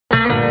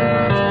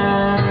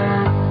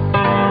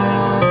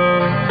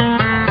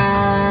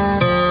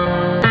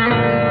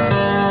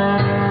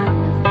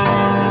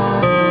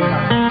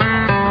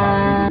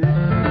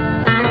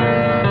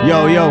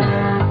Yo.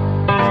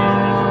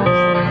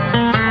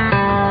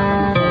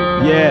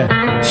 Yeah,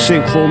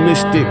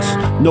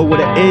 Synchromystics, know what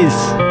it is.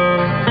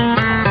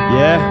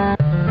 Yeah,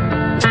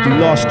 it's the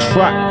last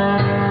track.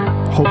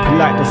 Hope you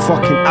like the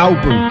fucking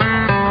album.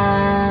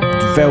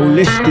 The Veil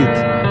listed.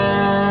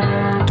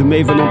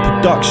 DaMaven on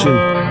production.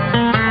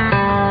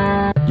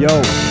 Yo,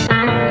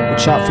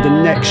 watch out for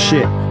the next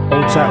shit.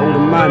 Hold tight, all the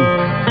man.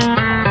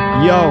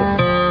 Yo,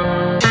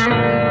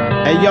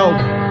 hey yo,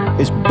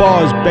 it's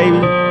bars,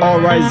 baby.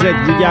 R.I.Z,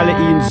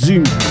 reality and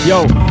zoom.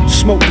 Yo,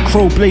 smoke the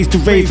crow, blaze the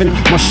raven.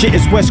 My shit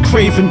is West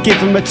Craven. Give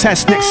him a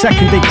test, next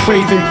second they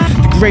craving.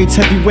 The grades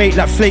heavyweight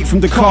like flake from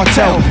the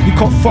cartel. You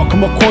can't fuck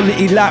my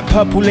quality like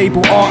purple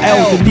label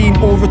RL. The lean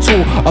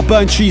orator, I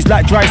burn trees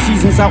like dry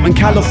seasons out in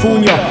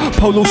California.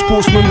 Polo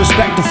sportsman,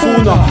 respect the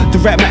fauna.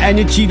 Direct my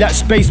energy like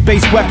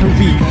space-based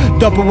weaponry.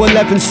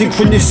 011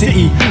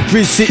 synchronicity.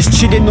 R.I.Z sits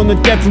chilling on the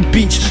Devon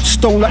beach.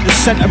 Stone like the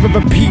center of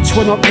a peach.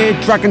 When I'm here,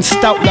 dragon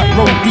stout like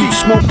roll deep.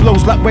 Smoke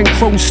blows like when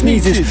chrome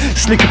sneezes.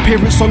 Slick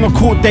appearance on a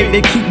court date.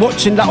 They keep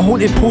watching like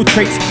haunted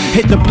portraits.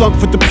 Hit the blunt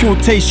for the pure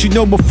taste, you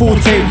know my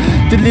forte.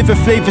 Deliver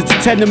flavors to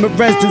tenement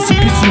residents and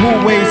pissy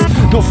hallways.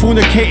 Not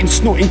fornicating,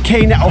 snorting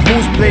cane at a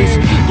horse place.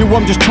 Yo,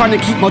 I'm just trying to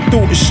keep my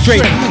daughter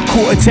straight.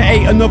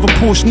 7:45, another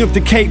portion of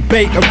the cake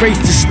bake. A race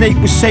to snake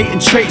with Satan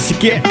traits. You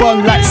get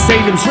bun like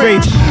Salem's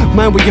rage.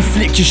 Man, where you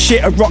flick your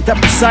shit, I rock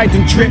that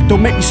Poseidon drip.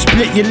 Don't make me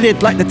split your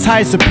lid like the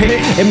tires are pit.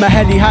 In my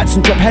heli hats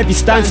and drop heavy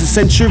stances.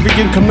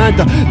 Centurion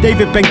commander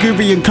David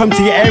Ben-Gurion, come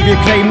to your area,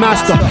 claim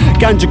master.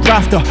 Ganja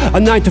grafter, a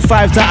 9 to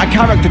 5's out of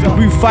character. The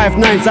roof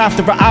 5-9's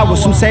after an hour.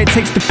 Some say it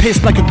takes the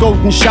piss like a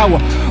golden shower.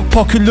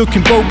 Pocket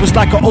looking bulbous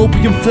like an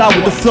opium flower.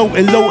 The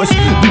floating lotus,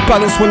 new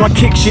balance when I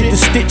kick shit. The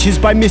stitches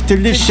by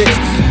Mr. Live shits.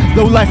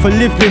 Low life I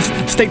live this,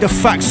 state the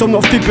facts, I'm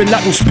not fibbing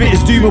like no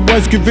spitters do. My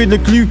words gorilla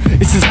glue,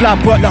 it's as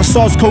lab work like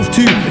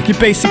SARS-CoV-2. Your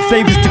basic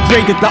flavors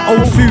degraded like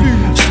old food.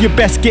 So you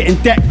best get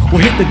in deck or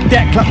hit the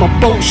deck like my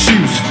boat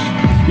shoes.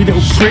 You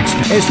little pricks,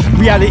 it's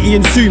reality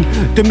and zoom.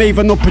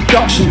 DaMaven on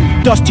production,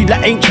 dusty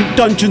like ancient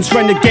dungeons.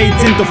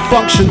 Renegades in the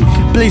function,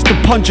 blaze the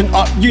pungent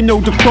up, you know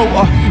the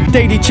quota.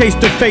 Daily chase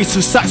the face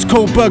of Saxe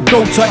Coburg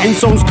Gotha. In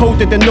zones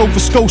colder than Nova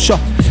Scotia.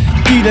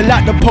 Dealer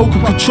like the poker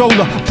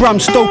controller, Bram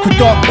Stoker,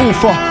 dark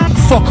author.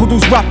 Fuck all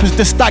those rappers,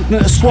 they're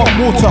stagnant as swamp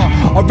water.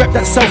 I rep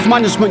that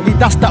self-management, yeah,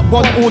 that's that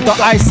one order.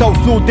 I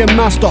self-lord their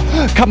master,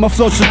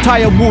 camouflage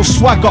attire, war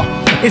swagger.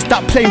 It's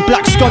that plain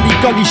black scully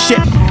gully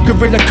shit.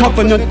 Guerrilla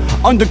covenant,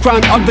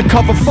 underground,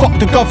 undercover, fuck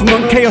the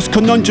government. Chaos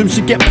conundrums,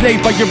 you get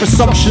played by your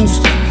assumptions.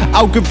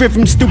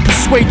 Algorithms still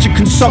persuade your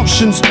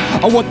consumptions.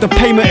 I want the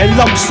payment in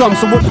lump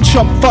sums, I want the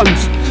Trump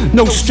funds.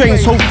 No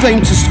strains, hold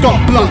flames to Scott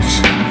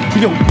Blunts.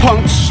 You little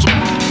punks.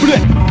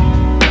 Blech.